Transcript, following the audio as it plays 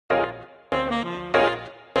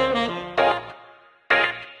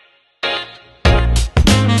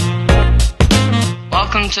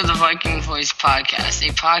Welcome to the Viking Voice Podcast,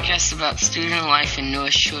 a podcast about student life in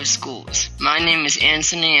North Shore schools. My name is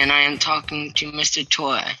Anthony, and I am talking to Mr.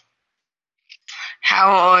 Torre.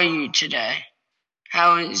 How are you today?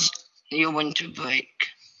 How is your winter break?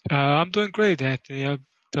 I'm doing great, Anthony.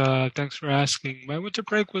 Thanks for asking. My winter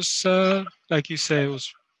break was, like you say, it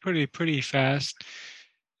was pretty fast.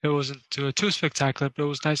 It wasn't too spectacular, but it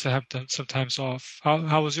was nice to have some times off.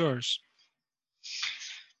 How was yours?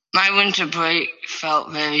 My winter break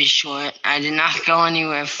felt very short. I did not go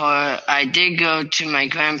anywhere far. I did go to my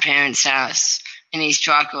grandparents' house in East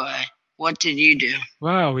Rockaway. What did you do?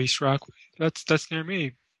 Wow, East Rockaway. That's near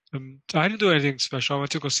me. I didn't do anything special. I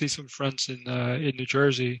went to go see some friends in New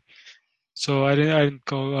Jersey, so I didn't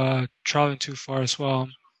go traveling too far as well.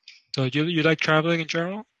 So you like traveling in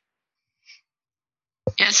general?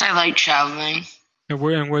 Yes, I like traveling. And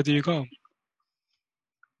where do you go?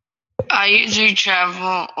 I usually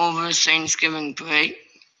travel over Thanksgiving break.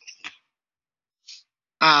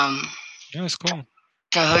 Yeah, it's cool.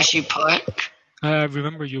 To Hershey Park. I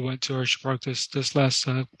remember you went to Hershey Park this last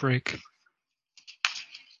break.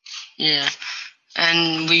 Yeah,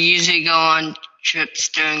 and we usually go on trips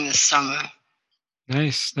during the summer.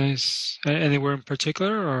 Nice. Anywhere in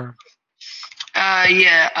particular, or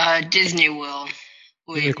Disney World.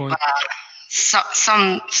 you're going?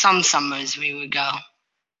 Some summers we would go.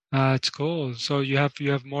 It's cool. So you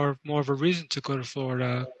have more of a reason to go to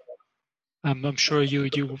Florida. I'm sure you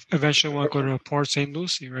eventually want to go to Port St.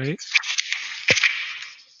 Lucie, right?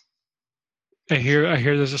 I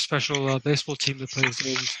hear there's a special baseball team that plays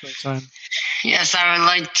there in the springtime. Yes, I would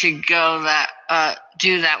like to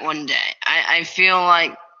do that one day. I feel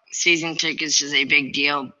like season tickets is a big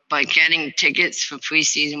deal, but getting tickets for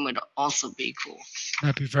preseason would also be cool.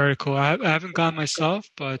 That'd be very cool. I haven't gone myself,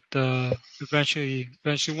 but eventually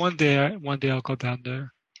one day I'll go down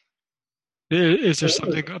there. Is there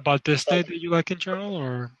something about Disney that you like in general,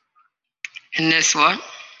 or And this one?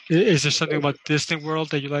 is there something about Disney World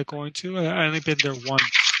that you like going to? I only been there once.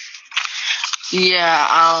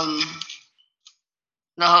 Yeah,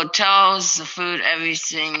 the hotels, the food,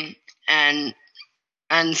 everything, and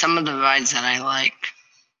some of the rides that I like.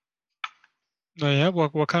 Oh yeah,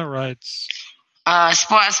 what kind of rides?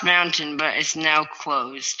 Splash Mountain, but it's now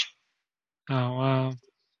closed. Oh wow.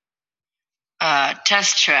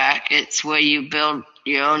 Test Track, it's where you build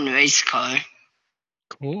your own race car.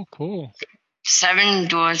 Cool. Seven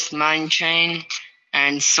Dwarfs Mine Train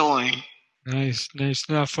and Soarin'. Nice.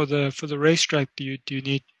 Now for the racetrack, do you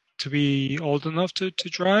need to be old enough to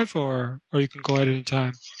drive, or you can go at any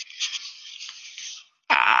time?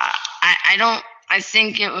 I don't. I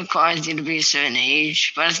think it requires you to be a certain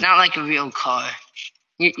age, but it's not like a real car.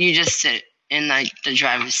 You just sit in like the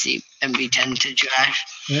driver's seat and pretend to drive.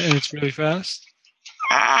 And it's really fast.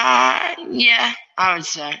 Yeah, I would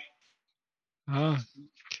say. Ah,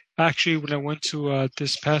 actually, when I went to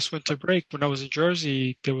this past winter break, when I was in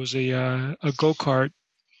Jersey, there was a go-kart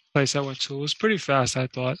place I went to. It was pretty fast, I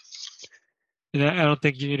thought. And I don't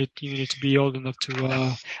think you needed to be old enough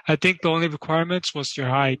to. I think the only requirements was your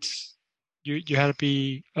height. You had to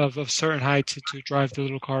be of certain height to drive the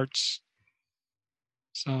little carts.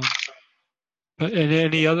 So, but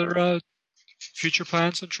any other future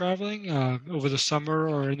plans on traveling over the summer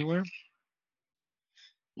or anywhere?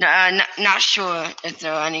 No, not sure if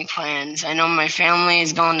there are any plans. I know my family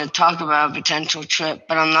is going to talk about a potential trip,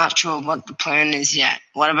 but I'm not sure what the plan is yet.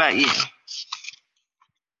 What about you?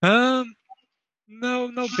 Um, no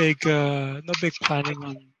big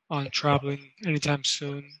planning on traveling anytime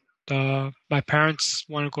soon. My parents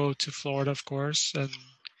want to go to Florida, of course, and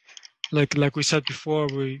like we said before,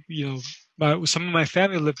 some of my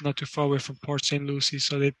family live not too far away from Port St. Lucie,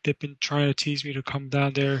 so they've been trying to tease me to come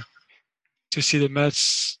down there to see the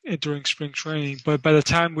Mets during spring training. But by the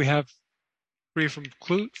time we have free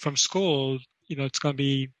from school, it's gonna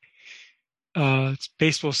be it's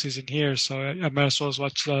baseball season here, so I might as well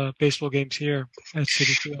watch baseball games here at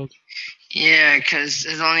Citi Field. Yeah, because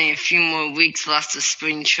there's only a few more weeks left of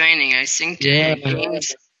spring training. Yeah,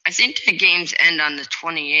 I think the games end on the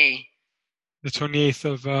 28th. the 28th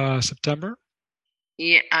of September.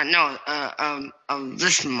 Yeah, no,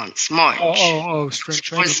 this month, March, Oh, spring for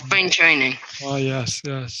training. spring training. Oh, yes.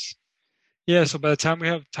 Yeah, so by the time we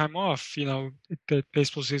have time off, the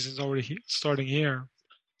baseball season's already starting here.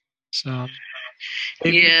 So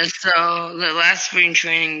maybe, Yeah, so the last spring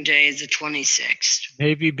training day is the 26th.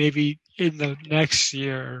 maybe in the next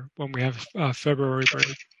year when we have February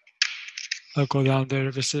break, I'll go down there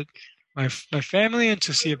to visit my family and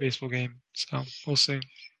to see a baseball game. So we'll see.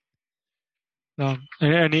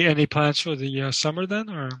 Any plans for the summer then,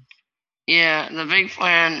 or? Yeah, the big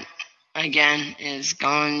plan again is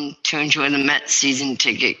going to enjoy the Mets season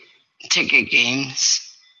ticket games.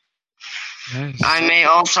 Nice. I may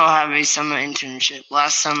also have a summer internship.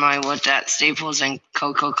 Last summer I worked at Staples and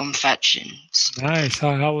Cocoa Confections. Nice.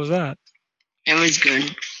 How was that? It was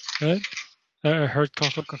good. Good. I heard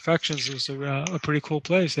Cocoa Confections was a pretty cool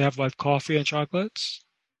place. They have like coffee and chocolates.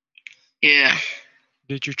 Yeah.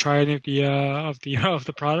 Did you try any of the of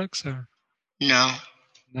the products? Or? No.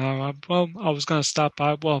 No. I was gonna stop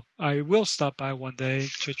by. Well, I will stop by one day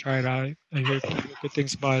to try it out. I hear good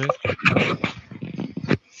things about it.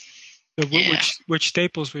 So Yeah. which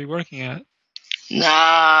Staples were you working at?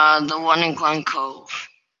 The one in Glen Cove.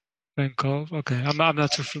 Glen Cove. Okay. I'm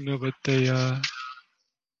not too familiar with the.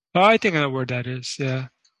 Oh, I think I know where that is. Yeah.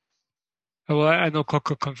 Well, I know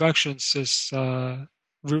Cocoa Confections is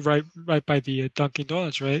right by the Dunkin'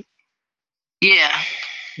 Donuts, right? Yeah.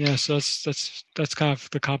 Yeah. So that's kind of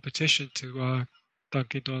the competition to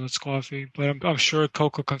Dunkin' Donuts coffee. But I'm sure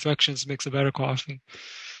Cocoa Confections makes a better coffee.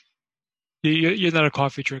 You're not a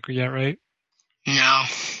coffee drinker yet, right? No.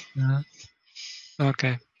 Yeah.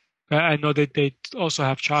 Okay. I know they also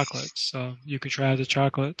have chocolates, so you can try the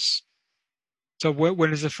chocolates. So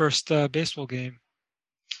when is the first baseball game?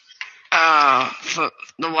 For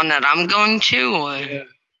the one that I'm going to, or Yeah.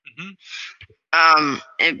 Mm-hmm.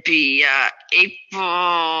 it'd be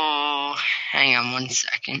April. Hang on 1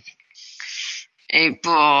 second.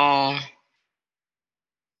 April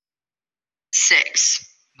 6th.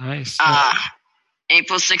 Nice.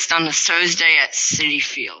 April 6th on a Thursday at Citi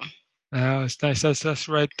Field. It's nice. That's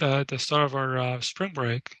right. The start of our spring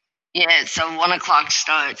break. Yeah, it's a 1 o'clock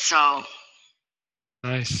start. So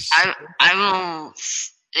Nice. I will,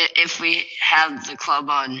 if we have the club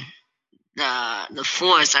on the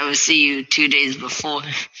 4th, I will see you 2 days before.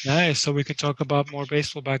 Nice. So we can talk about more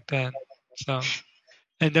baseball back then. So,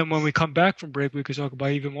 and then when we come back from break, we could talk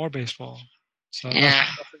about even more baseball. So Yeah.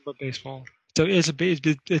 nothing but baseball. So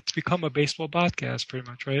it's become a baseball podcast, pretty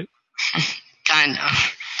much, right? Kind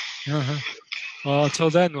of. Uh-huh. Well, until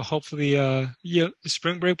then, well, hopefully, the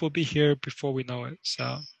spring break will be here before we know it.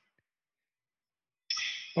 So,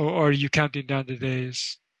 or are you counting down the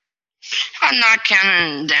days? I'm not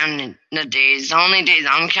counting down the days. The only days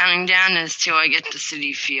I'm counting down is till I get to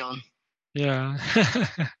Citi Field. Yeah.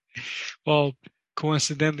 Well,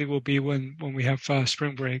 coincidentally, will be when we have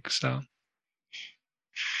spring break. So.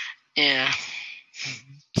 Yeah.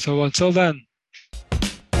 So until then.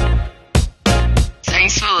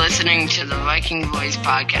 Thanks for listening to the Viking Boys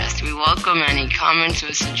podcast. We welcome any comments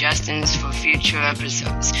or suggestions for future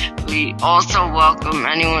episodes. We also welcome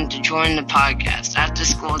anyone to join the podcast after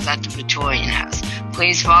school at the Victorian House.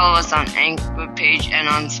 Please follow us on Anchor page and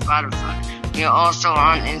on Spotify. We are also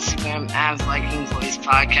on Instagram at Viking Boys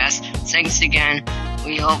Podcast. Thanks again.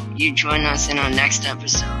 We hope you join us in our next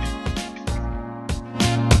episode.